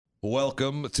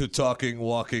Welcome to Talking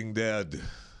Walking Dead.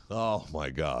 Oh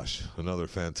my gosh, another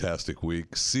fantastic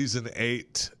week. Season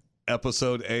 8,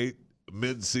 Episode 8,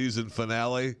 mid-season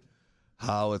finale.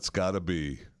 How it's got to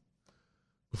be.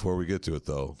 Before we get to it,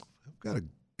 though, I've got to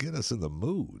get us in the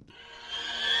mood.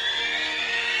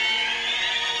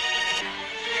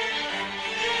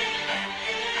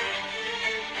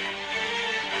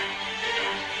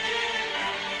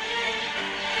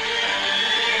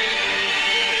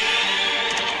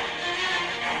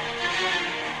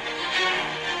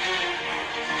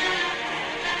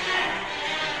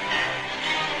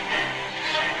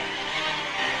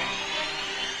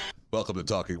 Welcome to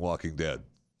Talking Walking Dead.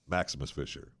 Maximus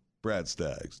Fisher, Brad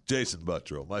Staggs, Jason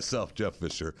Buttrell, myself, Jeff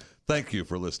Fisher. Thank you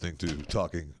for listening to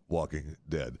Talking Walking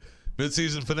Dead.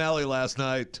 Mid-season finale last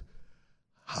night.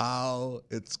 How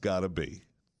it's gotta be.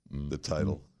 The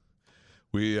title.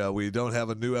 We don't have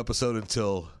a new episode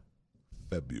until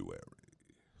February.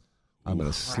 I'm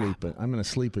gonna sleep. I'm gonna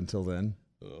sleep until then.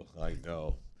 Oh, I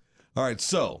know. All right,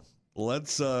 so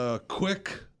let's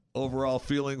quick overall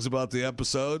feelings about the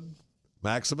episode.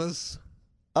 Maximus?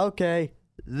 Okay,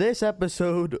 this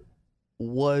episode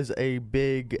was a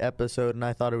big episode, and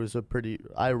I thought it was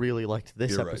I really liked this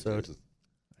You're episode.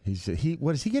 Right,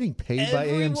 What is he getting paid by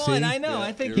AMC? I know. Yeah,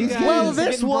 I think you're you right. guys Well, are this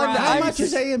getting one, bribed. How much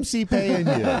is AMC paying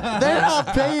you? They're not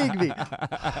paying me.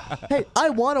 Hey, I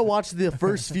want to watch the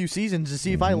first few seasons to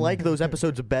see if I like those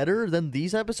episodes better than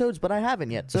these episodes, but I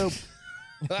haven't yet. So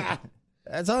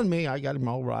That's on me. I got him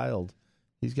all riled.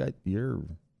 He's got your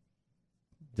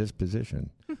disposition.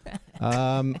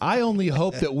 I only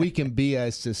hope that we can be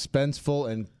as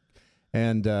suspenseful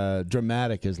and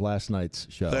dramatic as last night's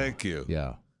show. Thank you.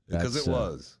 Yeah, Because it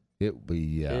was. It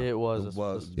it was. It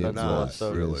was that's not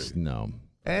episode. really. No,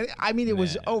 and I mean it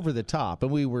was over the top,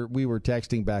 and we were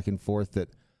texting back and forth that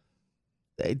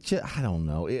I don't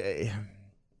know. It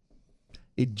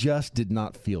just did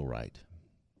not feel right.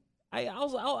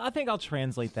 I think I'll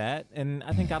translate that, and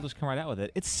I think I'll just come right out with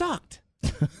it. It sucked.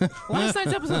 Last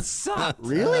night's episode sucked.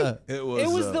 Really? It was. It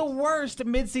was the worst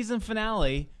mid-season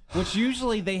finale, which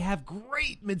usually they have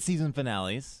great mid-season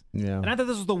finales. Yeah, And I thought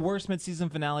this was the worst mid-season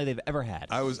finale they've ever had.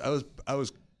 I was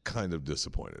kind of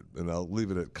disappointed, and I'll leave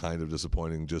it at kind of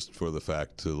disappointing just for the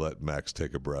fact to let Max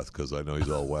take a breath because I know he's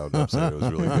all wound up saying it was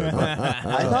really good.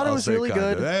 I thought it was really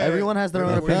good. Everyone has their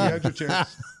own You opinion. had your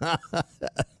chance.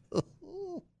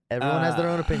 Everyone has their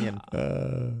own opinion.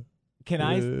 Can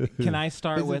I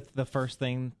start with the first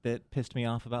thing that pissed me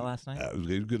off about last night?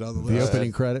 Good on the the list.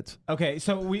 opening credits. Okay,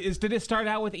 so did it start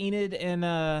out with Enid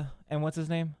and what's his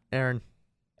name? Aaron.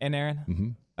 And Aaron? Mm-hmm.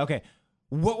 Okay.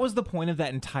 What was the point of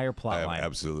that entire I plot have line?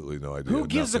 absolutely no idea. Who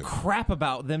gives Nothing. a crap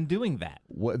about them doing that?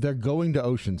 They're going to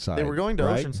Oceanside. They were going to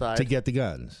right? Oceanside. to get the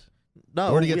guns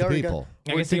No, or to get we the already people.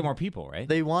 I guess to get more people, right?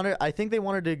 I think they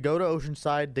wanted to go to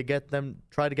Oceanside to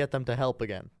try to get them to help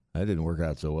again. That didn't work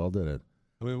out so well, did it?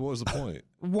 I mean, what was the point?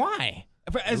 Why?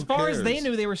 As Who far as they cares?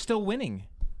 knew, they were still winning.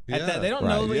 At Yeah, that, they don't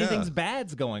know right. anything's Yeah.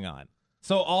 bad's going on.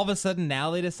 So all of a sudden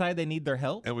now they decide they need their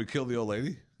help And we killed the old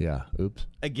lady? Yeah. Oops.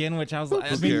 again, which I was Who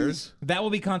I mean, cares? that will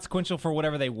be consequential for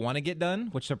whatever they want to get done,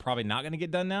 which they're probably not going to get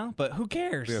done now. But who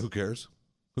cares? Yeah, who cares?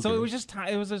 Who So cares?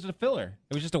 it was just a filler.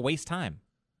 It was just a waste time.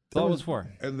 That's all it was for.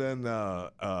 And then,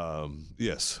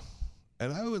 yes.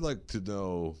 And I would like to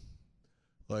know,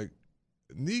 like,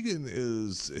 Negan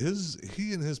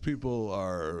he and his people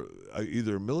are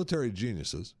either military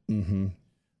geniuses, Mm-hmm.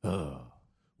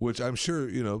 which I'm sure,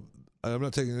 I'm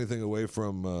not taking anything away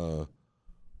from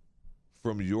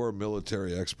your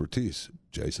military expertise,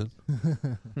 Jason,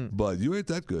 but you ain't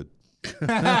that good.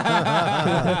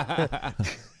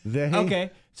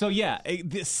 Okay, so yeah,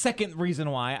 the second reason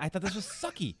why I thought this was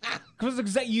sucky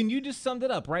because you just summed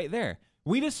it up right there.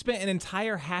 We just spent an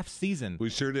entire half season We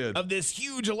sure did. of this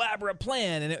huge elaborate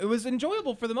plan, and it was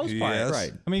enjoyable for the most part. Yes.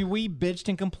 Right. I mean, we bitched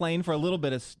and complained for a little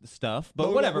bit of stuff,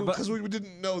 but whatever. But Because we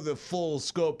didn't know the full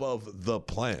scope of the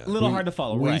plan. a little hard to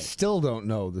follow, We right? still don't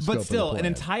know the scope But still, of the an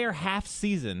plan. entire half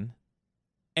season,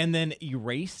 and then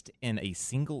erased in a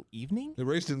single evening. They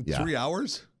raced in Yeah. 3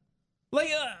 hours? Like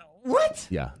what?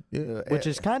 Yeah. Which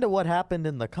is kind of what happened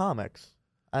in the comics.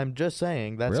 I'm just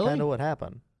saying that's Really? kind of what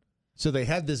happened. So they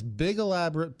had this big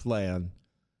elaborate plan,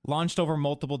 Launched over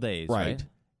multiple days, right?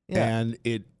 Yeah. and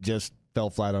it just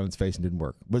fell flat on its face and didn't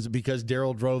work. Was it because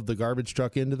Daryl drove the garbage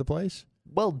truck into the place?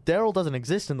 Well, Daryl doesn't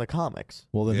exist in the comics.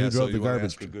 Well, then Yeah, who so drove the you wanna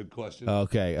garbage ask a good question.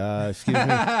 Okay, excuse me.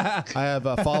 I have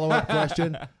a follow-up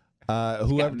question.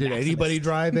 Whoever did anybody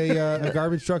drive a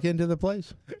garbage truck into the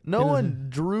place? No one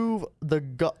drove a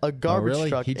garbage Oh, really?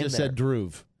 truck. He just said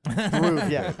drove.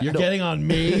 Drove, yeah. You're No, getting on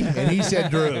me, and he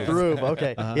said drove. drove.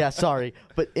 Okay, yeah, sorry.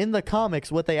 But in the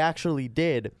comics, what they actually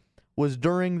did was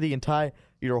during the entire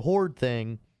horde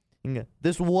thing.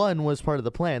 This one was part of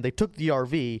the plan. They took the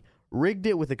RV, rigged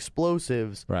it with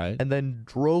explosives, Right. and then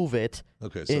drove it.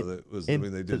 Okay, so that was. I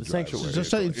mean, they into did the drive sanctuary. it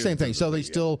So same thing. So they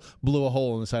still blew a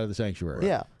hole in the side of the sanctuary.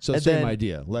 Yeah. So And same then-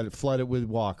 idea. Flood it with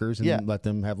walkers and Yeah. let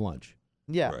them have lunch.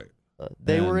 Yeah, Right.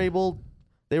 they were And- able.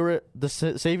 The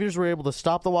Saviors were able to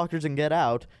stop the walkers and get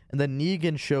out, and then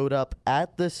Negan showed up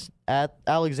at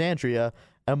Alexandria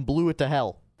and blew it to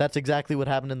hell. That's exactly what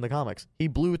happened in the comics. He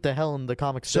blew it to hell in the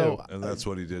comics. So- too. And that's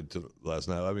what he did last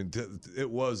night. I mean, it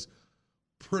was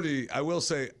pretty. I will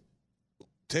say,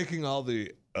 taking all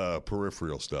the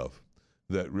peripheral stuff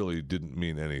that really didn't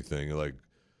mean anything, like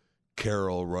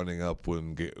Carol running up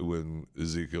when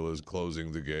Ezekiel is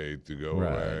closing the gate to go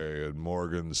Right. away, and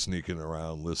Morgan sneaking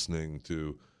around listening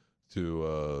to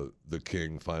the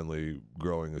king finally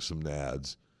growing some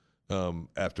nads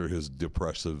after his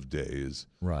depressive days.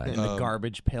 Right. And the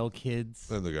garbage pail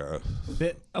kids. And the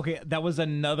guy That was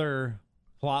another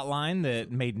plot line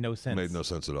that made no sense. made no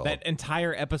sense at all. That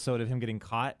entire episode of him getting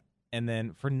caught and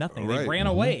then for nothing. They Right. ran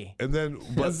away. And then,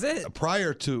 but That's it.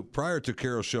 prior to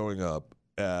Carol showing up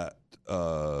at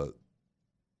the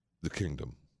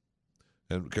Kingdom,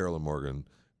 and Carol and Morgan,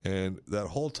 and that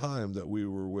whole time that we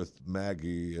were with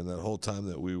Maggie, and that whole time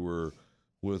that we were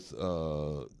with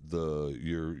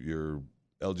your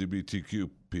LGBTQ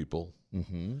people,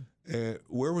 Mm-hmm. and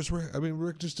where was Rick? I mean,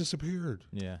 Rick just disappeared.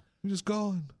 Yeah. He was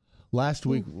gone. Last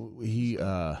week, he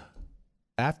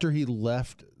after he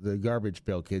left the garbage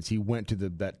pail kids, he went to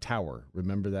that tower.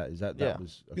 Remember that? That Yeah.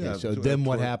 was okay. Yeah, So to- then,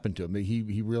 what toward- happened to him?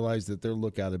 He realized that their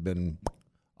lookout had been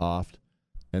offed,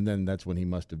 and then that's when he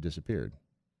must have disappeared.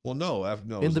 Well, no. In the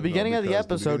beginning of the beginning of the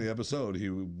episode, he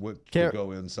went to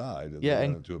go inside and Yeah, they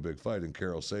and- got into a big fight, and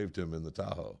Carol saved him in the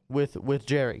Tahoe. with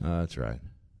Jerry. That's right.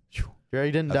 Jerry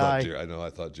didn't I die.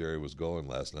 thought Jerry was going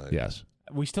last night. Yes.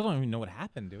 We still don't even know what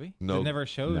happened, do we? No. It never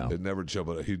showed. No. It never showed,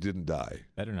 but he didn't die.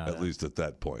 Better not. At least at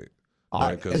that point.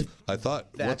 I- Because I thought,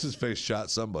 what's his face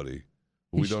shot somebody.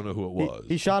 We don't know who it was.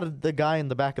 He shot the guy in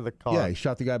the back of the car. Yeah, he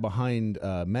shot the guy behind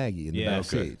Maggie in the Yeah.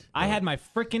 back Okay. seat. I had my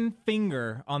freaking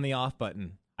finger on the off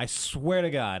button. I swear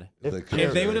to God. They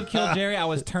If they would have killed Jerry, I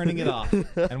was turning it off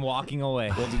and walking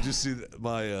away. Well, did you see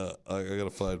my? I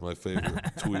gotta find my favorite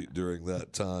tweet during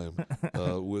that time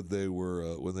when they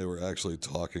were actually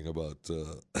talking about.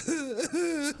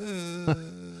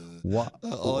 What?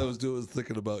 All I was doing was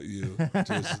thinking about you.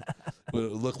 Just, when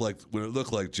it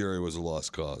looked like Jerry was a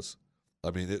lost cause. I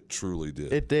mean, it truly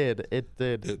did. It did.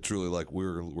 It truly, like,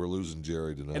 we're losing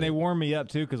Jerry tonight. And they warmed me up,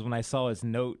 too, because when I saw his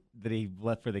note that he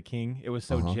left for the king, it was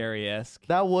so Jerry-esque.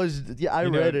 That was I You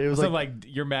know, read it. It was something like,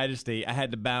 Your Majesty, I had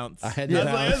to bounce. I had yeah, to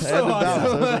I bounce. had to bounce. I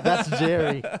was like, that's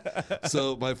Jerry.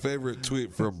 So my favorite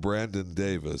tweet from Brandon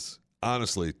Davis.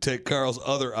 Honestly, take Carl's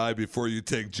other eye before you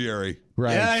take Jerry.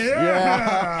 Right.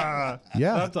 Yeah.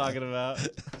 Yeah. I'm talking about.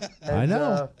 I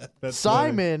know.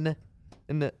 Simon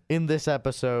in this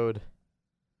episode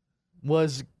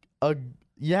was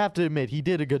you have to admit he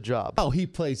did a good job. Oh, he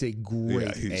plays a great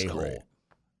Yeah, he's a-hole. great.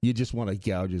 You just want to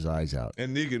gouge his eyes out.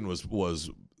 And Negan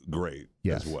was great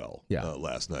Yes. as well. Yeah.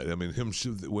 Last night. I mean,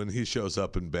 when he shows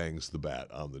up and bangs the bat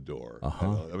on the door.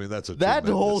 I mean, that's a That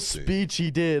tremendous whole scene. speech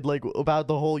he did, like about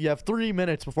the whole, you have 3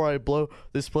 minutes before I blow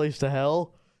this place to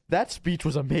hell. That speech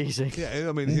was amazing. Yeah, and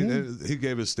I mean, he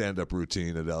gave his stand-up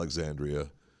routine at Alexandria,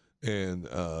 and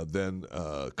then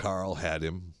Carl had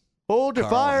him. Hold your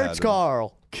Carl fire, had it's him.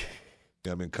 Carl.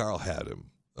 I mean, Carl had him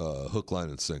hook, line,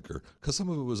 and sinker because some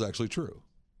of it was actually true.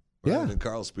 Yeah. And in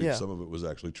Carl's speech, Yeah. some of it was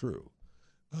actually true,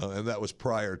 and that was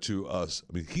prior to us.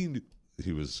 I mean, he knew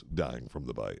he was dying from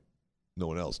the bite. No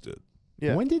one else did.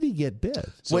 Yeah. When did he get bit?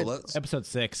 So When- let's. Episode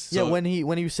 6. Yeah, So- when he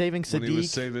was saving When he was Sadiq,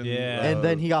 saving, Yeah. and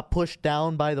then he got pushed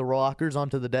down by the rockers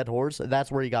onto the dead horse. That's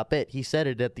where he got bit. He said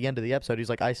it at the end of the episode. He's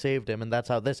like, I saved him, and that's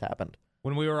how this happened.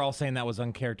 When we were all saying that was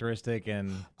uncharacteristic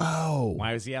and Oh.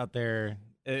 why was he out there,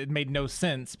 it made no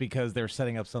sense because they're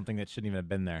setting up something that shouldn't even have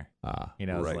been there. Ah. You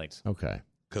know, it's Right. like, Okay.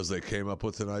 because they came up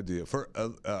with an idea for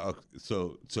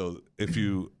so if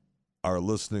you are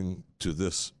listening to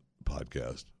this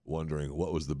podcast wondering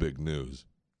what was the big news,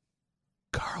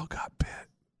 Carl got bit.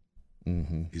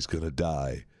 Mm-hmm. He's gonna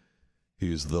die.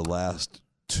 He's the last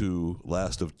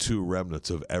of two remnants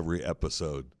of every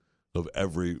episode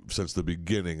since the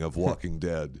beginning of Walking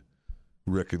Dead.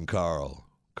 Rick and Carl's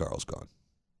gone.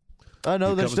 I know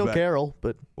He there's comes still back- Carol,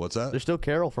 but What's that? there's still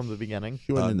Carol from the beginning.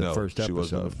 She wasn't in the No, first she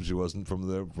episode. She wasn't from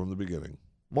the beginning.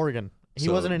 Morgan. He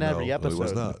So, wasn't in no, every no, episode. he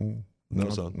was not. No,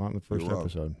 not, son. not in the first You're wrong.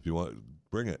 episode. If you want,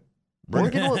 bring it.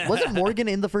 Morgan wasn't Morgan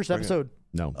in the first Bring it. episode.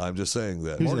 No. I'm just saying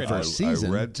that He was in the first season.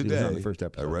 I read He was not in today. the first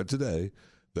episode. I read today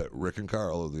that Rick and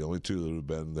Carl are the only two that have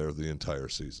been there the entire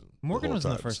season. Morgan whole was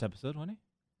in the time. first episode, wasn't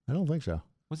I don't think so. he?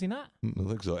 Was he not? I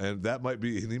think so, and that might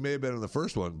be. And he may have been in the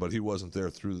first one, but he wasn't there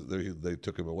through. They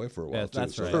took him away for a while Yeah, too.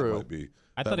 that's so right. that True. might be.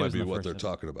 I that thought he might was in be the what first they're episode.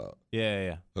 talking about.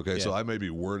 Yeah. Okay, Yeah. so I may be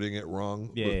wording it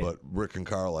wrong, Yeah. but Rick and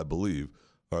Carl, I believe,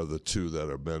 are the two that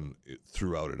have been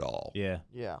throughout it all. Yeah.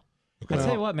 Yeah. Okay. I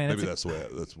tell you what, man. Maybe it's that's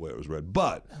the way it was read.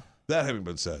 But that having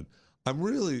been said, I'm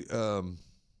really.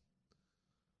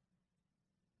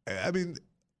 I mean,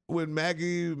 when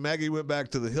Maggie went back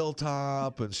to the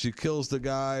hilltop and she kills the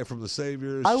guy from the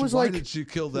Saviors, I was why like, did she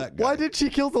kill that guy? Why did she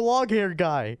kill the long-haired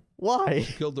guy? Why?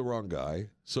 She killed the wrong guy?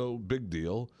 So big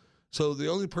deal. So the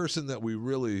only person that we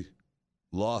really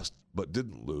lost but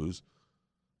didn't lose,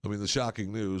 I mean, the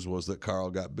shocking news was that Carl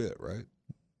got bit, right?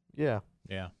 Yeah.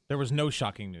 Yeah. There was no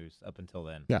shocking news up until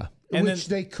then. Yeah, And which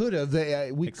then- they could have.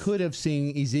 We could have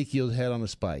seen Ezekiel's head on a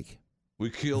spike. We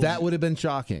killed That would have been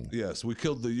shocking. Yes, we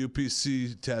killed the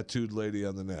UPC tattooed lady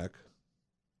on the neck.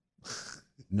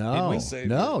 No, Did we?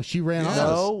 no, she ran Yes.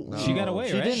 off. No. She got away,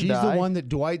 She right? didn't She's die. the one that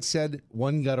Dwight said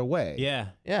one got away. Yeah.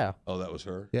 Yeah. Oh, that was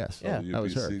her? Yes. Yeah. the That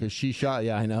was her UPC? because she shot.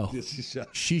 Yeah, I know. Yes, she shot.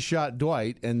 She shot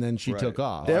Dwight and then she Right. took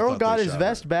off. I Daryl thought got they his shot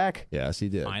vest her. back. Yes, he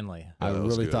did. Finally. I Yeah, that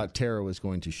was really good. thought Tara was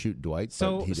going to shoot Dwight.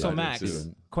 So, but he so didn't. Max, He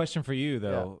didn't. question for you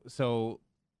though. So,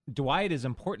 Dwight is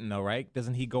important though, right?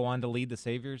 Doesn't he go on to lead the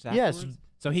Saviors afterwards? Yes.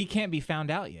 So he can't be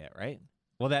found out yet, right?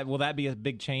 Will that be a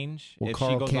big change? Well, if she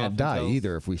Carl goes can't off and die tells-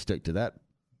 either if we stick to that.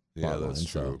 Yeah, Plot that's line,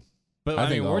 so- true. But I I mean,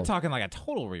 think we're all- talking like a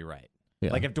total rewrite.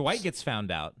 Yeah. Like if Dwight gets found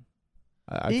out,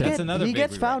 I He, think- That's another he big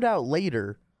gets rewrite. found out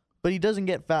later, but he doesn't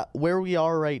get where we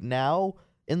are right now.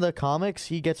 In the comics,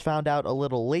 he gets found out a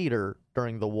little later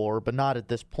during the war, but not at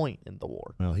this point in the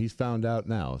war. well, he's found out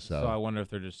now, so I wonder if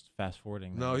they're just fast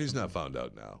forwarding. No, he's not found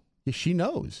out now. Yeah, she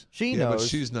knows. She Yeah, but knows.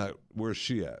 she's not. Where's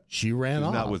she at? She ran She's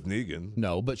off. not with Negan.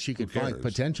 No, but she could find cares?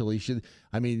 potentially.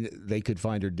 I mean, they could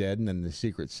find her dead and then the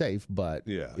secret's safe. But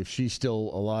Yeah. if she's still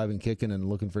alive and kicking and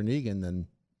looking for Negan, then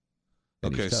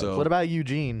Okay, he's toast. so What about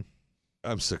Eugene?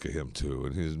 I'm sick of him too,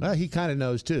 and he's Well, he kind of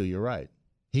knows too. You're right.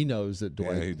 He knows that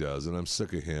Dwight. yeah, he does, and I'm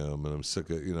sick of him, and I'm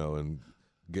sick of and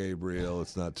Gabriel.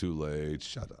 It's not too late.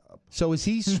 Shut up. So is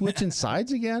he switching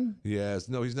sides again? Yes,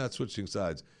 no, he's not switching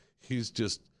sides. He's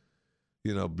just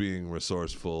being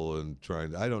resourceful and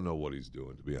trying. I don't know what he's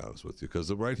doing, to be honest with you, because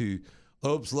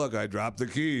oops, look, I dropped the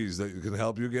keys that can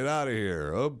help you get out of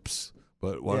here. Oops.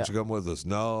 But why don't you come with us?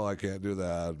 No, I can't do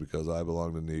that because I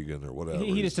belong to Negan or whatever.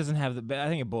 He just doesn't have the. I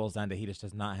think it boils down to he just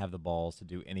does not have the balls to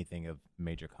do anything of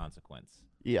major consequence.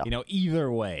 Yeah.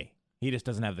 Either way, he just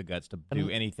doesn't have the guts to do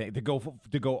anything to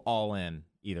go all in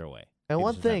either way. And He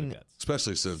one just doesn't have thing- the guts.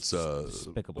 especially since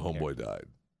Despicable Homeboy died.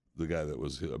 The guy that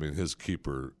was, his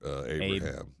keeper,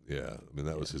 Abraham. Yeah,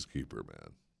 that was his keeper,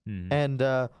 man.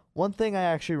 And one thing I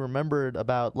actually remembered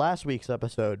about last week's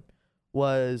episode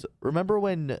was, remember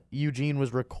when Eugene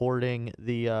was recording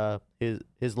the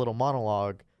his little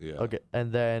monologue? Yeah. Okay,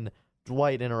 and then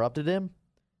Dwight interrupted him.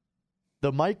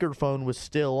 The microphone was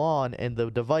still on and the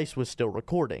device was still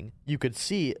recording. You could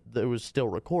see that it was still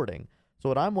recording. So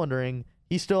what I'm wondering,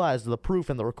 he still has the proof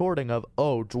in the recording of,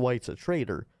 oh, Dwight's a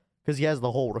traitor, because he has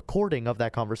the whole recording of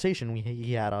that conversation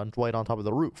he had on Dwight on top of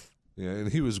the roof. Yeah,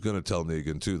 and he was going to tell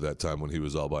Negan too that time when he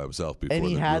was all by himself before And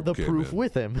he had the group came proof in.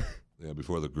 with him. Yeah,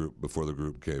 before the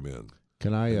group came in,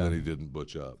 Can I? and then he didn't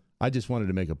butch up. I just wanted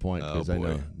to make a point Oh, because I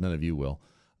know boy. none of you will.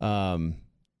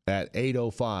 At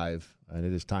 8:05, and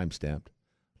it is time stamped.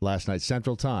 Last night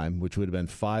Central Time, which would have been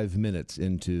 5 minutes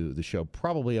into the show,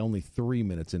 probably only 3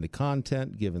 minutes into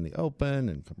content, given the open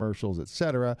and commercials,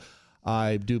 etc.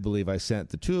 I do believe I sent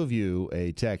the two of you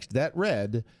a text that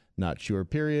read, "Not sure,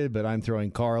 period, but I'm throwing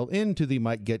Carl into the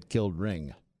might get killed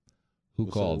ring." Who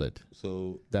called it?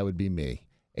 So That would be me.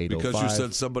 8:05. because you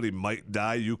said somebody might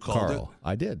die, you called Carl.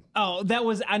 I did. Oh, that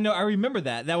was I know. I remember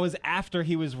that. That was after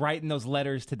he was writing those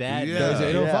letters to Dad. Yeah. That was Yeah.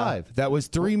 8:05. That was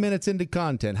 3 minutes into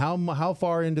content. How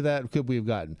far into that could we have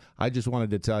gotten? I just wanted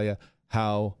to tell you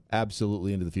how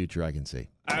absolutely into the future I can see.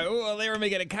 Well, they were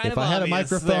making it kind If of I had a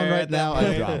obvious microphone there right at that now, I'd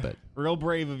point. drop it. Real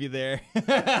brave of you there.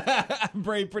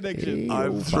 Brave prediction.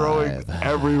 I'm 8:05. throwing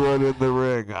everyone in the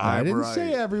ring. I didn't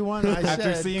say everyone. I After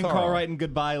said seeing Carl writing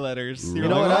goodbye letters, you're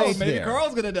Right like, oh, else maybe there.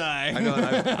 Carl's gonna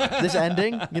die. This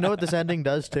ending, you know what this ending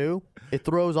does too? It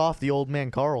throws off the old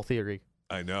man Carl theory.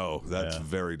 I know that's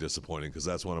very disappointing because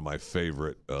that's one of my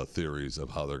favorite theories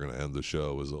of how they're going to end the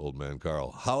show is Old Man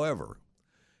Carl. However,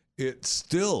 it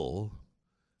still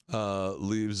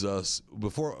leaves us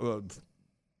before.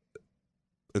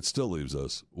 It still leaves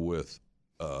us with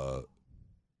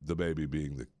the baby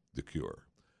being the cure,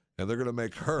 and they're going to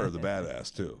make her the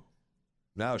badass too.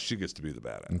 Now she gets to be the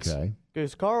badass. Okay.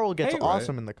 Because Carl gets Hey,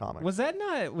 awesome in the comic. Was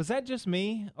that just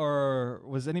me, or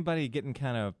was anybody getting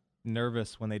kind of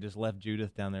nervous when they just left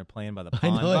Judith down there playing by the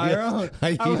pond by her own? I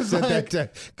You was said like,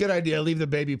 that. Good idea. Leave the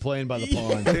baby playing by the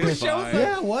pond. She's fine.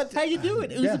 Yeah, what? How you doing?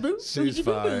 Who's Yeah, the boo? she's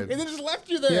fine. And then just left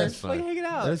you there, Yes. like hanging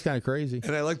out. That's kind of crazy.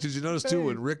 And did you notice too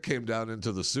when Rick came down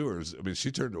into the sewers? I mean,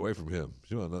 she turned away from him.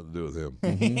 She wanted nothing to do with him.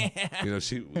 Mm-hmm.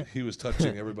 You know, he was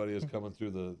touching everybody who's coming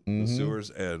through the sewers,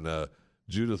 and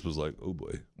Judith was like, "Oh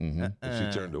boy," and she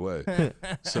turned away.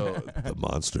 So the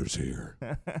monster's here.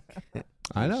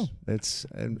 I know.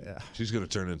 She's going to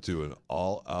turn into an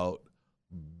all-out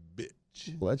bitch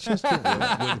Let's just.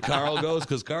 when Carl goes,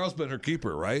 because Carl's been her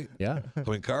keeper, right? Yeah. I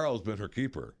mean, Carl's been her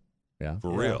keeper Yeah.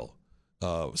 for real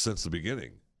since the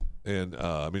beginning, and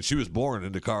I mean, she was born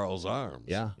into Carl's arms.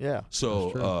 Yeah. Yeah.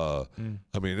 So,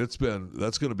 I mean, that's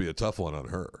going to be a tough one on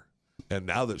her. And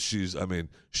now that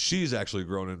she's actually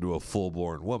grown into a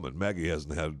full-born woman. Maggie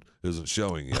isn't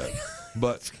showing yet,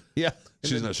 but Yeah.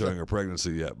 she's not showing her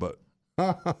pregnancy yet. But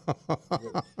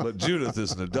Judith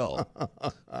is an adult.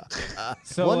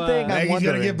 So One thing I'm Maggie's going to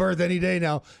wondering. give birth any day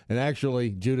now. And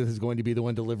actually, Judith is going to be the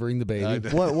one delivering the baby.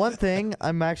 One thing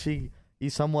I'm actually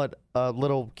somewhat a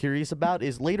little curious about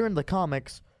is later in the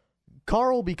comics,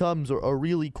 Carl becomes a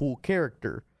really cool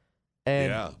character. And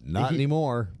Yeah. Not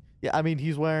anymore. Yeah, I mean,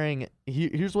 he's wearing.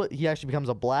 Here's what he actually becomes: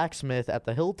 a blacksmith at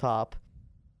the hilltop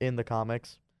in the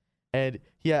comics, and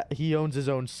he owns his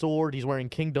own sword. He's wearing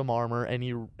kingdom armor, and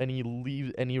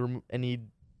he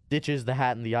ditches the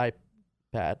hat and the eye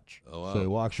patch. Oh, wow. So he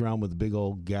walks around with a big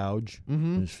old gouge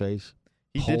in his face.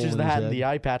 He Hole ditches in the his hat and head. the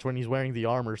eye patch when he's wearing the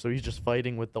armor, so he's just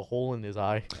fighting with the hole in his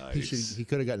eye. Nice. He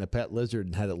could have gotten a pet lizard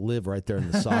and had it live right there in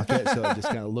the socket, so it just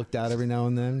kind of looked out every now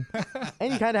and then.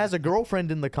 And he kind of has a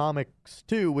girlfriend in the comics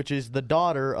too, which is the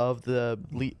daughter of the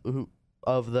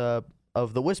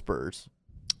Whisperers.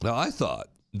 Now, I thought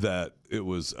that it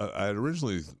was. I had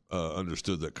originally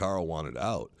understood that Carl wanted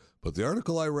out, but the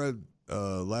article I read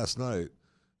last night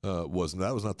was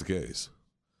not the case.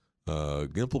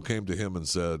 Gimple came to him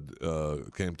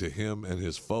and came to him and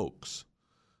his folks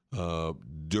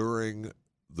during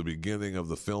the beginning of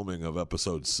the filming of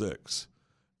episode 6,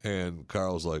 and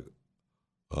Carl's like,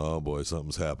 "Oh boy,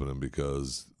 something's happening,"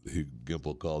 because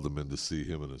Gimple called him in to see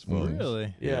him and his folks.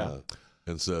 Really? Yeah.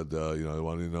 And said, I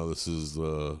want you to know this is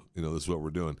this is what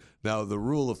we're doing. Now, the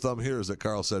rule of thumb here is that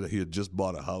Carl said he had just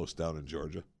bought a house down in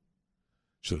Georgia.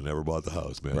 Should have never bought the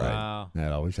house, man. Wow.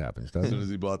 That always happes, As doesn't soon it? as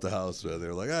he bought the house, they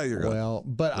were like, you're gone. Well,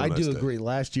 but Have a I nice do day. agree.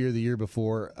 Last year, the year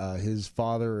before, his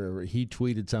father, he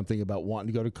tweeted something about wanting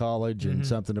to go to college and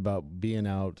something about being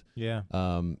out. Yeah.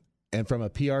 And from a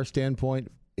PR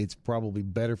standpoint, it's probably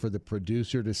better for the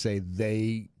producer to say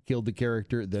they killed the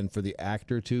character than for the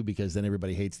actor to, because then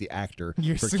everybody hates the actor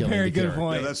You're for a killing very the good character.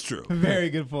 point. Yeah, that's true. Very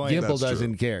good point. Gimple That's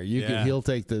doesn't true. care. Yeah. He'll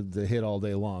take the hit all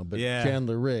day long, but Yeah.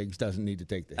 Chandler Riggs doesn't need to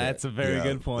take the hit. That's a very Yeah,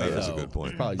 good point. That is a So, good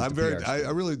point. it's probably just I'm a very. PR I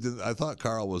really did. I thought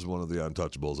Carl was one of the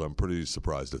untouchables. I'm pretty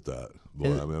surprised at that. Boy,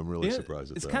 I'm really Yeah,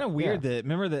 surprised at it's that. kind of weird that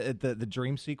remember the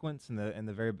dream sequence in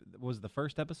the very was it the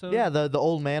first episode. Yeah, the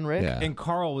old man Rick. Yeah. And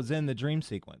Carl was in the dream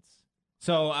sequence.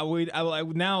 So I would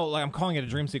now like I'm calling it a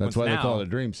dream sequence. That's why now. they call it a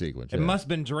dream sequence. It yeah. must have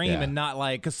been dream Yeah. and not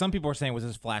like because some people were saying was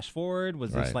this flash forward?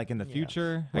 Was this Right. like in the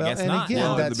future? Well, I guess and not. again, Well,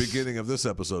 now. in the that's- beginning of this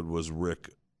episode was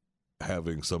Rick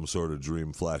having some sort of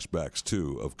dream flashbacks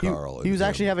too of He, Carl. he and was him.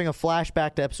 actually having a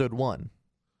flashback to episode 1.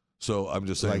 So I'm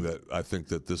just saying Like- that I think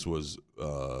that this was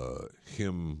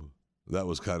him. That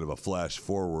was kind of a flash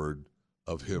forward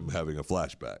of him having a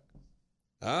flashback.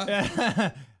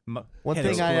 Huh? One Head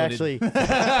thing I exploded.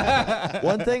 actually,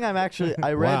 one thing I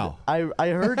read, Wow. I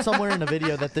heard somewhere in a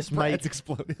video that this might. It's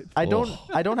exploded. I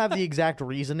don't have the exact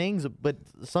reasonings, but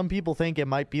some people think it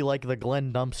might be like the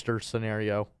Glenn Dumpster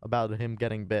scenario about him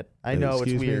getting bit. I know it's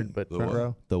Excuse me? weird, but The Front what?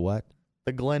 row? The what?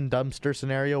 the Glenn Dumpster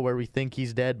scenario where we think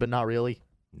he's dead but not really.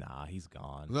 Nah, he's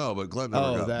gone. No, but Glenn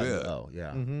never got bit. Oh, yeah.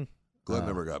 Mm-hmm. Glenn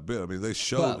never got bit. I mean, they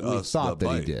showed But we us thought the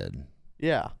that he bite. did.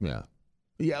 Yeah. Yeah.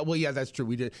 Yeah, well, yeah, that's true.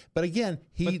 We did. But again,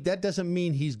 that doesn't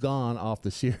mean he's gone off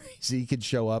the series. He could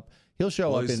show up. He'll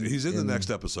show Well, up. he's in the next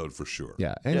episode for sure.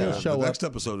 Yeah, and he'll show the up. next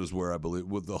episode is where I believe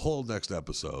with the whole next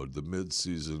episode, the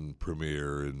mid-season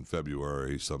premiere in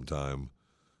February sometime.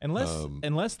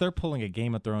 Unless they're pulling a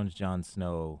Game of Thrones Jon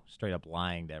Snow straight up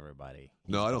lying to everybody.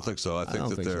 No, I don't think so. I think don't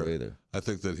that think so they're. either. I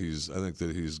think that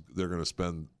they're going to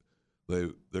spend.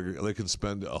 They can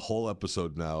spend a whole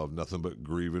episode now of nothing but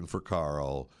grieving for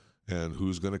Carl and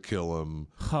who's going to kill him.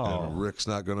 Oh. And Rick's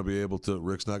not going to be able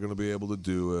to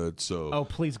do it. So Oh,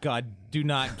 please, God, do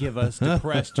not give us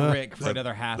depressed Rick for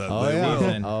another half that of they the will.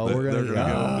 season. Oh, They're we're going gonna to get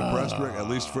him depressed Rick, at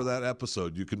least for that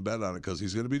episode. You can bet on it because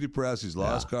he's going to be depressed. He's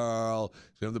lost Carl.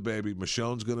 He's going to have the baby.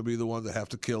 Michonne's going to be the one that have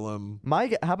to kill him.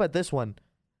 How about this one?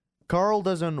 Carl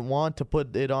doesn't want to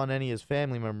put it on any of his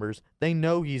family members. They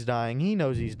know he's dying. He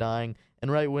knows he's dying. And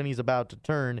right when he's about to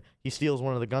turn, he steals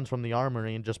one of the guns from the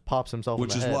armory and just pops himself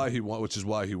Which in the is head. which is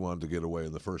why he wanted to get away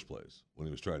in the first place. When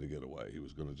he was trying to get away, he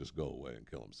was going to just go away and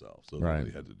kill himself. So Right. then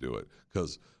he had to do it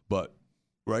because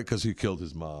he killed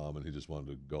his mom and he just wanted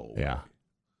to go away. Yeah.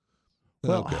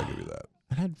 Well, Okay, I'll give you that.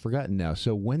 I had forgotten now.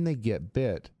 So when they get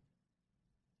bit,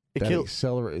 It, that kill,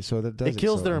 accelerates. So that does it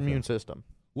kills their accelerate. immune system.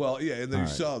 Well, yeah, and then All you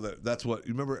right. saw that. That's what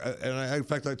you remember. And in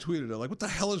fact, I tweeted it like, "What the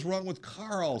hell is wrong with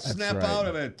Carl? That's Snap right. out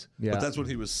of it!" Yeah. But that's when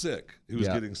he was sick. He was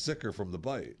Yeah. getting sicker from the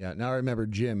bite. Yeah. Now I remember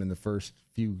Jim in the first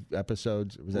few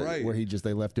episodes. Was that Right. where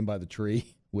they left him by the tree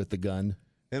with the gun?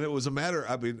 And it was a matter.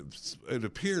 I mean, it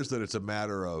appears that it's a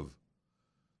matter of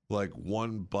like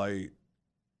one bite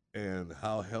and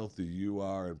how healthy you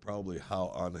are, and probably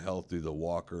how unhealthy the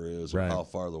walker is, or Right. how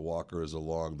far the walker is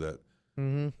along that.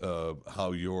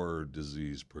 How your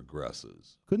disease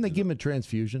progresses. Couldn't they give him a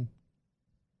transfusion?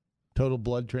 Total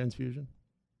blood transfusion?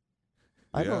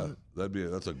 I yeah,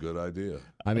 don't- that's a good idea.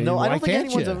 I mean, No, why I don't think can't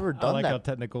anyone's you? ever I done like how that.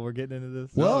 technical we're getting into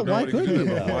this. Well, why nobody can couldn't do you,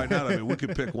 that. though? Why not? I mean, we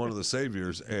could pick one of the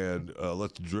saviors and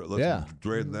let's Yeah.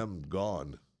 drain them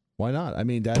gone. Why not? I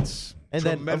mean, that's And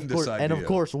then, of Tremendous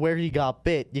course, idea. where he got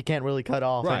bit, you can't really cut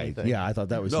off anything. Yeah, I thought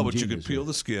that was No, but you could ingenious. peel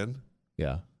the skin.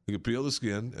 Yeah. You could peel the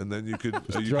skin, and then you could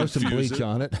you Throw could some fuse bleach it.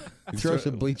 on it. Throw throw-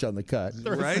 some bleach on the cut.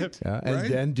 right? Yeah, and right?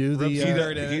 then do the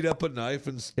heat up a knife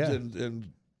Yeah.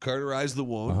 and cauterize the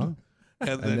wound, Uh-huh.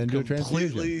 and then then do a transfusion.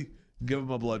 completely give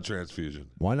him a blood transfusion.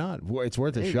 why not? Well, it's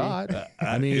worth a Maybe. shot. I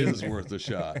That mean, is worth a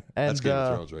shot. And, That's Game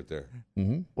of Thrones right there.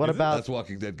 What about That's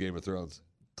Walking Dead, Game of Thrones.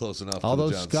 Close enough. although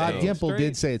to the John Scott Snow. Gimple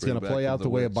did say it's Bring going to it back play from out the the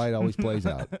way a woods. bite always plays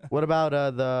out. what about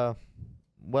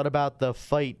the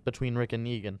fight between Rick and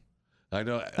Negan? I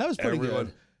know That was pretty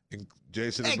everyone, good. and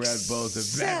Jason and Brad both said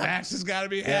Except- Max has got to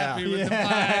be Yeah. happy with the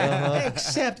fight.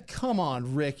 Except, come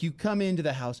on, Rick, you come into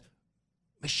the house,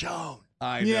 Michonne,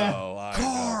 I Yeah. know. I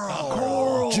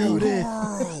Carl, know.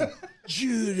 Judith,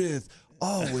 Judith.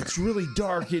 Oh, it's really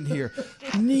dark in here.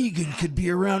 Negan could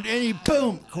be around any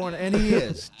corner, and he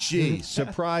is. Gee,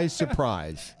 surprise,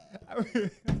 surprise.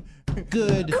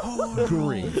 Good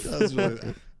grief. That's right.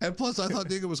 And plus, I thought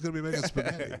Negan was going to be making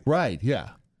spaghetti. Right, yeah.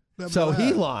 Remember So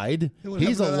he that? lied. What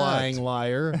He's a happened to that? lying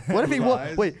liar. What if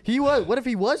he Lies. What if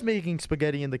he was making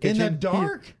spaghetti in the In kitchen? the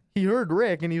dark? He heard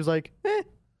Rick and he was like, eh.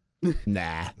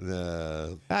 Nah. Nah.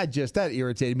 That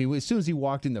irritated me. As soon as he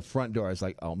walked in the front door, I was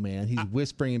like, oh man, he's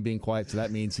whispering and being quiet, so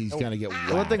that means he's gonna get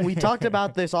One whacked. thing we talked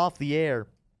about this off the air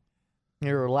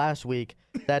here last week,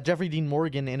 that Jeffrey Dean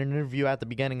Morgan in an interview at the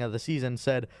beginning of the season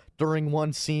said during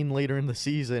one scene later in the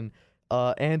season,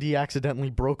 Andy accidentally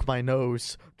broke my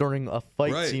nose during a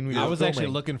fight Right. scene we Yeah. were I was filming. actually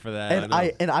looking for that. and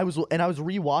I I was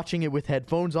rewatching it with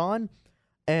headphones on,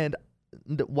 and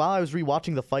while I was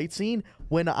rewatching the fight scene,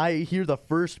 when I hear the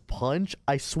first punch,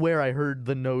 I swear I heard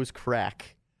the nose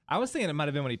crack. I was thinking it might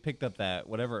have been when he picked up that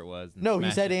whatever it was. and No, he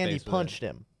smashed said his Andy face with it. punched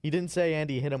him. He didn't say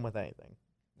Andy hit him with anything.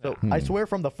 So I swear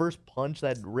from the first punch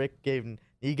that Rick gave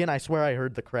Negan, I swear I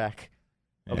heard the crack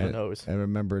of the nose. And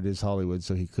remember, it is Hollywood,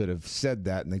 so he could have said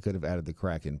that, and they could have added the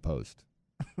crack in post.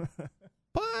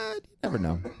 But you never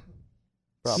know.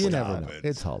 Probably You never not. know.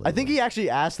 It's Hollywood. I think he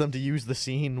actually asked them to use the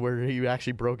scene where he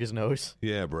actually broke his nose.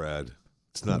 Yeah, Brad.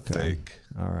 It's not Okay. fake.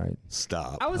 All right.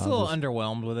 Stop. I was a little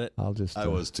underwhelmed with it. I'll just. I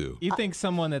was too. You think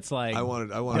someone that's like I wanted.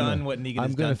 done what Negan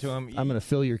has done to him? I'm gonna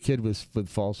fill your kid with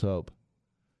false hope.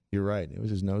 You're right. It was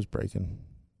his nose breaking.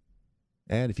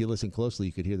 And if you listen closely,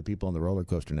 you could hear the people on the roller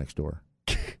coaster next door.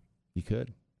 You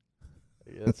could.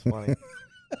 Yeah, that's funny.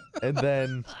 And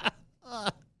then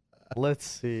let's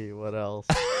see what else.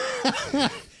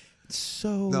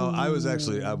 So No, I was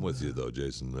actually. I'm with you though,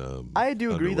 Jason. I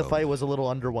do agree the underwhelmed. fight was a little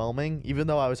underwhelming, even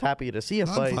though I was happy to see a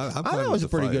fight. I'm thought fine it with was the a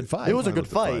pretty good fight. It was a I'm good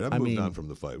fine with the fight. I I moved mean, on from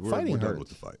the fight. We're fighting done hurts. with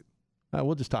the fight.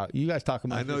 we'll just talk. You guys talk I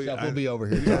amongst know you- yourself. I- We'll be over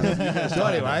here. Yeah. So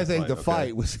anyway, I think the Okay.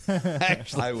 fight was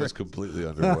actually. I was completely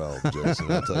underwhelmed,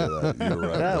 Jason. I'll tell you that. You're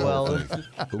right. Yeah, the whole well. thing.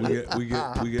 But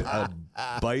we get a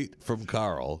bite from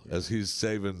Carl as he's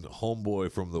saving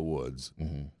homeboy from the woods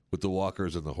with the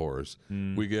walkers and the horse.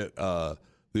 We get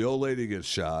the old lady gets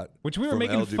shot. Which we were from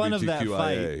making fun of that LGBTQIA.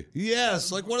 fight.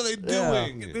 Yes, like what are they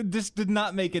doing? It just did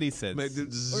not make any sense. Made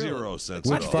zero sense.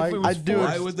 Which at all. fight? If it was I do- Why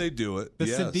forced, would they do it? the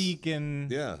Yes. Sadiq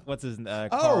and Yeah. what's his Oh,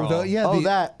 Carl. yeah. Oh,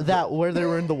 that where they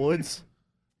were in the woods.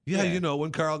 Yeah, you know,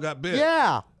 when Carl got bit.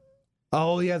 Yeah.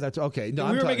 Oh yeah, that's okay. No, we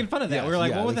I'm were talking- making fun of that. yes, we were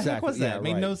like, yeah, what the heck exactly. was that? Yeah, It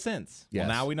made right. no sense. Yes.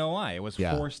 Well, now we know why. It was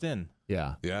Yeah. forced in.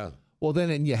 Yeah. Yeah. Well, then,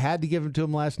 and you had to give it to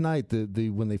him last night. When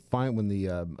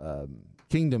the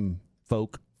kingdom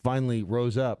folk finally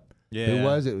rose up. Yeah. Who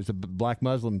was it? It was a black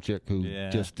Muslim chick who Yeah.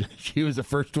 she was the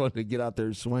first one to get out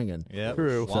there swinging. Yep.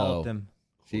 True. Walloped So- him.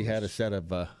 She had a set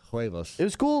of huevos. It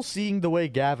was cool seeing the way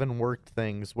Gavin worked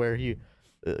things, where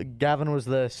Gavin was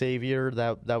the savior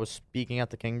that was speaking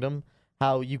at the kingdom.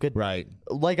 How you could, Right.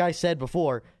 like I said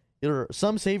before,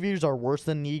 some saviors are worse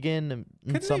than Negan,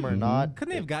 and some are not. Couldn't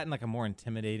they have gotten like a more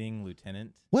intimidating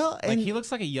lieutenant? Well, Like and he looks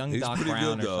like a young He's Doc pretty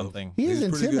Brown good, or though. something. he is He's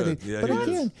pretty good. intimidating. Yeah, but he is.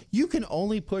 again, you can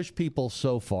only push people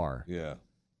so far. Yeah.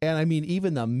 And I mean,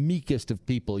 even the meekest of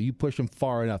people, you push them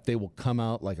far enough, they will come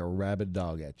out like a rabid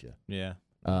dog at you. Yeah.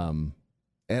 And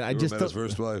I Ever just met his don't-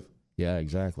 first wife? yeah,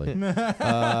 exactly.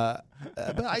 But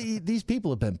these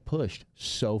people have been pushed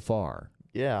so far.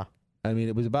 Yeah. I mean,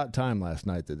 it was about time last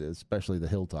night that especially the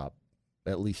Hilltop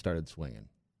at least started swinging,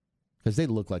 because they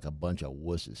look like a bunch of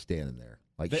wusses standing there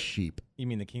like They- sheep. You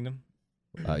mean the kingdom?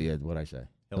 Yeah, what'd I say?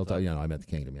 Hilltop. Yeah, no, I meant the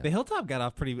kingdom. Yeah. The Hilltop got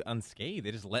off pretty unscathed.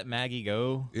 They just let Maggie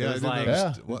go. Yeah, it was I like didn't Yeah.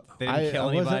 understand. What? they didn't kill I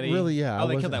wasn't anybody. really- yeah, I Oh,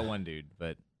 they killed wasn't- that one dude,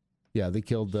 but Yeah, they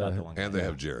killed. shot the one guy. And they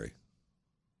have Jerry.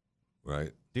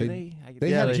 Right? Do they- they? They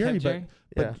Yeah, have they Jerry, have Jerry?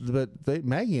 but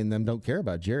Maggie and them don't care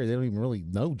about Jerry. They don't even really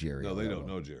know Jerry. No, or they whatever. don't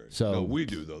know Jerry. So- no, we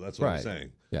do, though. That's what I'm Right.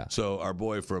 saying. Yeah. So our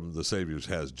boy from the Saviors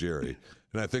has Jerry.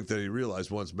 And I think that he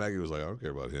realized once Maggie was like, I don't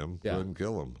care about him. Yeah. Go ahead and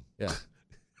kill him. Yeah,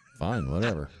 fine,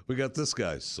 whatever. We got this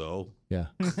guy. So Yeah,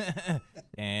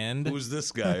 And who's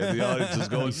this guy? And the audience is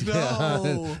going,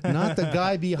 no. not the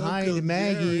guy kill behind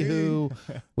Maggie. Jerry. Who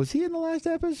was he in the last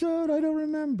episode? I don't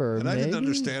remember. And I didn't Maggie?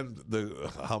 understand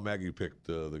how Maggie picked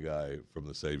the guy from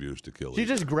the Saviors to kill She him.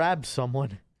 just grabbed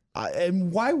someone.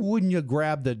 And why wouldn't you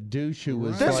grab the douche who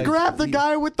was? Just like- grab the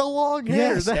guy with the long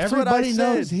hair. Yes, That's what I everybody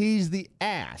said. knows he's the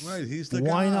ass. Right, he's the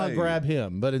Why guy. not grab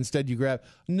him? But instead you grab.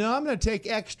 No, I'm going to take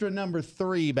extra number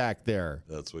 3 back there.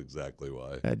 That's exactly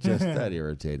why. That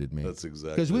irritated me. That's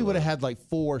exactly because we would have why. had like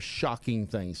 4 shocking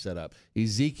things set up.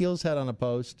 Ezekiel's head on a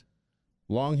post,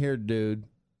 long-haired dude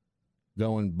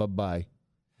going bye-bye,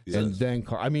 and Yes. then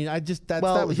I mean, I just that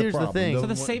Well, was here's the problem. thing. so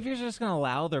the Saviors are just going to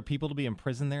allow their people to be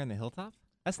imprisoned there in the Hilltop?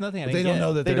 That's nothing I They didn't don't get.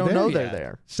 know that They they're don't there know they're yet.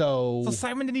 there. So, So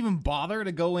Simon didn't even bother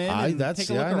to go in and that's take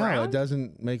a look I know around? it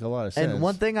doesn't make a lot of sense. And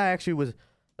one thing I actually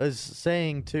was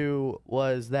saying too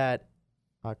was that,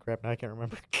 oh crap, now I can't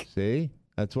remember. See,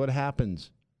 that's what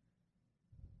happens.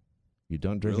 You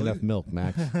don't drink Really? enough milk,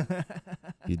 Max.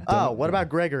 You Oh, don't- what about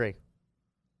Gregory?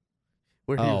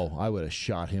 Where he- Oh, I would have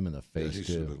shot him in the Yeah, face he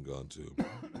should have too. been gone too.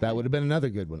 That would have been another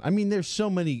good one. I mean, there's so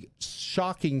many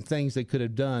shocking things they could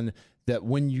have done that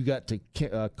when you got to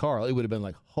Carl, it would have been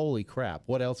like, holy crap,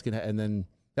 what else can? And then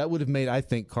that would have made, I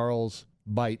think, Carl's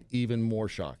bite even more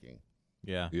shocking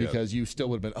Yeah. Yeah. because you still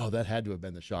would have been, oh, that had to have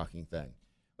been the shocking thing.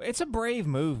 It's a brave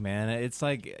move, man. It's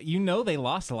like, they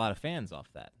lost a lot of fans off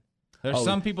that. There's Oh,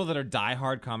 some people that are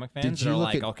diehard comic fans Did that you are look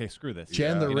like, at okay, screw this.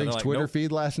 Chandler You know, they're Riggs' like, Twitter nope.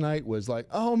 feed last night was like,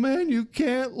 "Oh man, you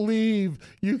can't leave.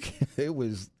 You can't." It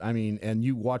was, I mean, and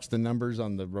you watch the numbers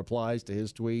on the replies to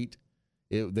his tweet.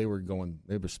 They were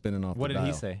spinning off. What the did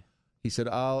he dial. say? He said,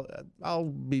 "I'll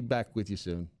be back with you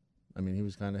soon." I mean, he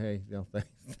was kind of, hey,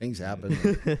 things happen.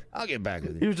 I'll get back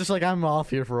with he you. was just like, I'm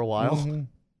off here for a while. Mhm.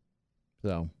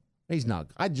 So he's not.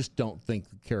 I just don't think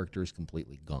the character is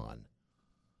completely gone.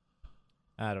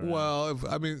 I don't know. Well,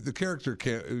 the character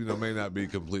may not be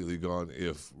completely gone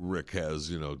if Rick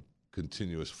has,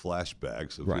 continuous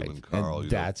flashbacks of Right. him and Carl, And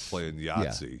that's playing yeah,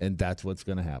 Yahtzee. and that's what's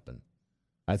going to happen.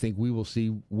 I think we'll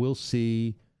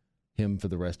see him for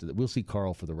the rest of we'll see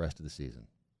Carl for the rest of the season.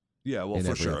 Yeah, well, in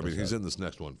for every sure. I mean, he's episode. in this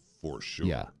next one for sure.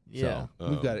 Yeah. Yeah. So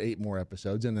we've got 8 more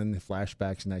episodes and then the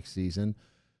flashbacks next season.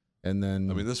 And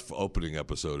then I mean, this opening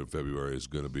episode in February is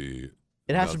going to be.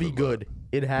 It has to be nothing but- good.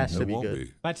 It has to It be won't good.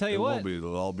 be. But I tell you It what, won't be.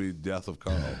 It'll all be death of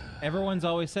Carl. everyone's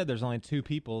always said there's only 2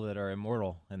 people that are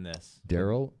immortal in this.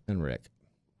 Daryl and Rick.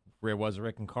 It was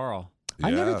Rick and Carl. I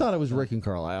never Yeah. thought it was Rick and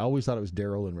Carl. I always thought it was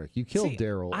Daryl and Rick. You killed See,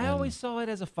 Daryl. I and- always saw it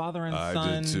as a father and I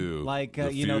son, did too. like The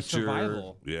future,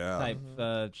 survival yeah.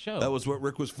 type show. That was what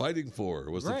Rick was fighting for.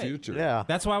 Was Right. the future? Yeah.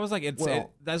 That's why I was like, that's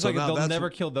So like now they'll that's never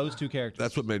what- kill those 2 characters.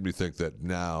 That's what made me think that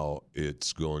now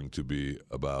it's going to be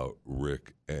about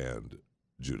Rick and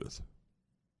Judith.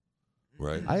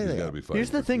 Right? I- He's got to be fighting. Here's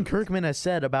the for thing Judith. Kirkman has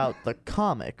said about the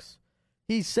comics.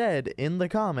 He said in the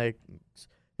comics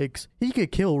he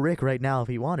could kill Rick right now if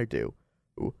he wanted to.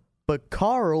 But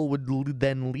Carl would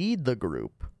then lead the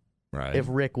group Right. if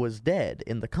Rick was dead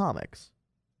in the comics.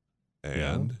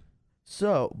 and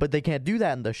So, but they can't do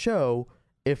that in the show.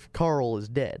 if Carl is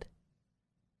dead.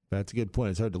 That's a good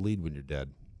point. It's hard to lead when you're dead.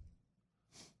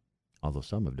 Although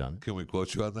some have done it. Can we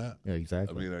quote you on that? Yeah, I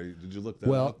exactly. mean, did you look that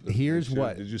Well, up? here's Did you-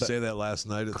 what- Did you but- say that last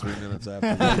night at 3 minutes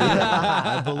after?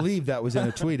 I believe that was in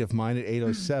a tweet of mine at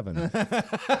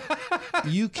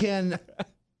 8:07. You can.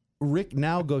 Rick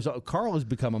now goes. Carl has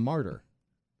become a martyr.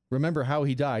 Remember how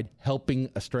he died? Helping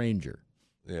a stranger.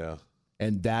 Yeah.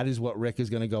 And that is what Rick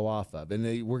is going to go off of.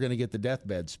 And we're going to get the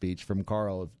deathbed speech from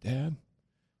Carl of, Dad,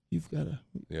 you've got to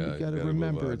gotta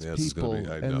remember move on. it's Yeah, this is people. gonna be-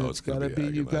 I and know it's it's gonna got to be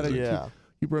be, you've got to, agonizing. Yeah.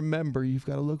 you remember, you've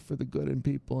got to look for the good in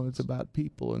people. And it's about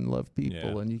people and love people.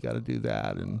 Yeah. And you got to do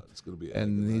that. And It's going to be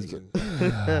and he's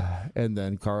agonizing. and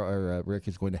then Carl or Rick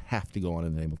is going to have to go on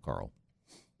in the name of Carl.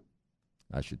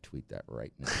 I should tweet that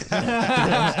right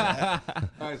now.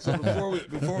 All right, so before we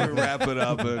wrap it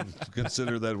up and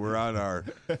consider that we're on our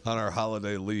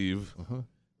holiday leave,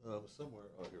 somewhere.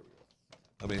 Oh, here we go.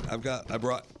 I mean, I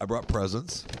brought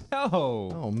presents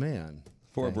Oh, Oh man,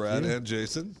 for Thank Brad you. and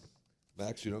Jason.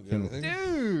 Max, you don't get anything.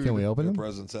 dude. Can we open Your them,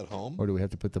 presents at home. or do we have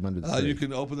to put them under the tree? You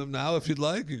can open them now if you'd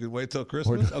like. You can wait till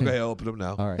Christmas. Okay, I'll open them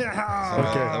now. All right.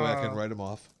 That way I can write them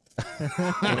off.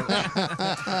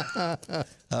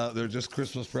 They're just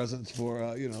Christmas presents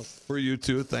for for you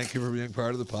two. Thank you for being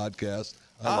part of the podcast.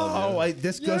 I love you.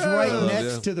 This goes Yeah. right I love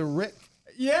next you. to the Rick.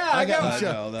 Yeah, I I got got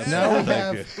I know, that's Now we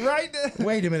thank have. you. right.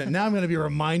 Wait a minute. Now I'm going to be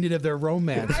reminded of their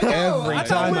romance know. every I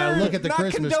thought time we I were look at the not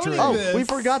Christmas tree. condoning Oh, this. we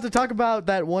forgot to talk about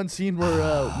that one scene where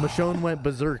Michonne went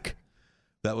berserk.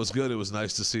 That was good. It was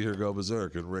nice to see her go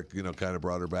berserk, and Rick, kind of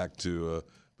brought her back to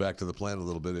the plan a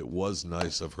little bit. It was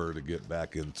nice of her to get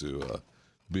back into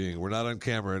being. We're not on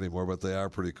camera anymore, but they are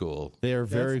pretty cool. They are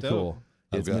very dope. cool.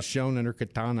 It's got- Michonne and her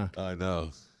katana. I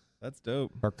know That's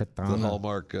dope. Her katana.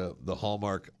 the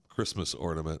Hallmark Christmas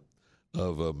ornament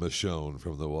of Michonne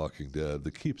from The Walking Dead.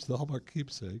 The Hallmark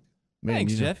keepsake. Man,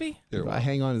 Thanks, you know, Jeffy. You're if I welcome.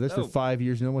 hang on to this for Dope. 5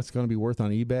 years, you know what's going to be worth on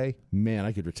eBay? Man,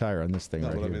 I could retire on this thing No,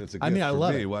 right but I here. mean, it's a gift I for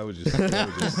love me. it. Why would you sell it?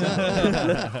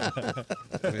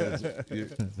 I mean,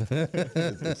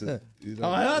 you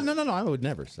don't, No, I would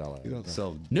never sell it. you don't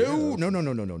sell. No, gifts.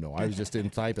 no. I was just in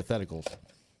hypotheticals.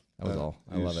 That was all.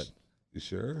 I love it. You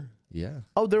sure? Yeah.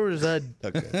 Oh, there was a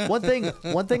Okay. one thing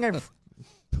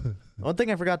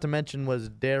I forgot to mention was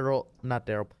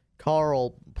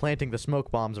Carl planting the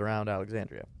smoke bombs around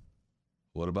Alexandria.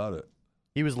 What about it?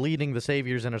 He was leading the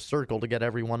saviors in a circle to get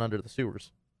everyone under the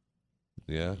sewers.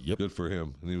 Yeah. Yep. Good for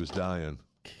him. And he was dying.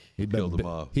 He'd Killed him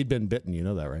off. He'd been bitten. You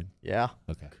know that, right? Yeah.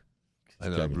 Okay. I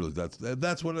know. Checking. Really,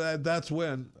 that's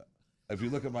when. If you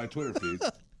look at my Twitter feed,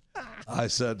 I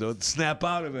said, "Don't snap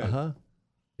out of it." Huh?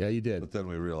 Yeah, you did. But then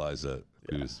we realized that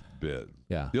he was bit.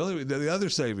 Yeah. The other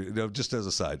savior, just as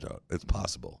a side note, it's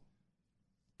possible.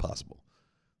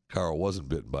 Carl wasn't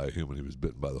bitten by a human; he was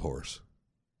bitten by the horse.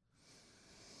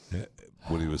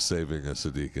 When he was saving a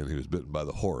Sadiq, he was bitten by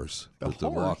the horse that the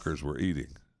horse? walkers were eating.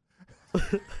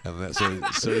 And that, so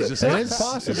he's just. It is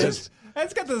possible.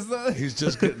 That's got this. He's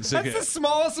just getting sick. That's the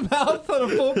smallest mouth that a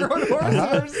full-grown horse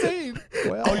I've ever seen.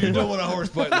 Well, Oh, you know what a horse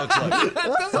bite looks like.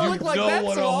 That doesn't You look like know that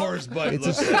what small. a horse bite It's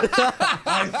looks like.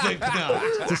 I think not.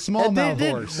 it's a small mouth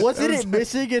horse. Wasn't it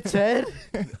missing its head?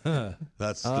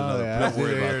 That's Oh, another. yeah, Don't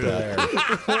worry about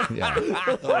that. Yeah.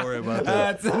 Don't worry about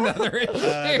that. That's another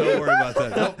issue. Don't worry about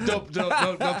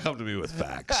that. Don't come to me with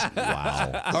facts.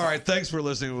 Wow. All right, thanks for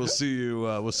listening. We'll see you.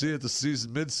 We'll see you at the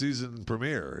mid-season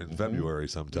premiere in February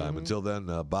sometime. Until then,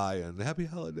 bye and happy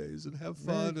holidays and have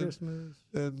fun. Christmas.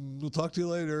 And we'll talk to you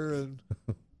later. And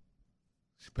you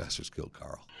bastards killed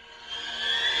Carl.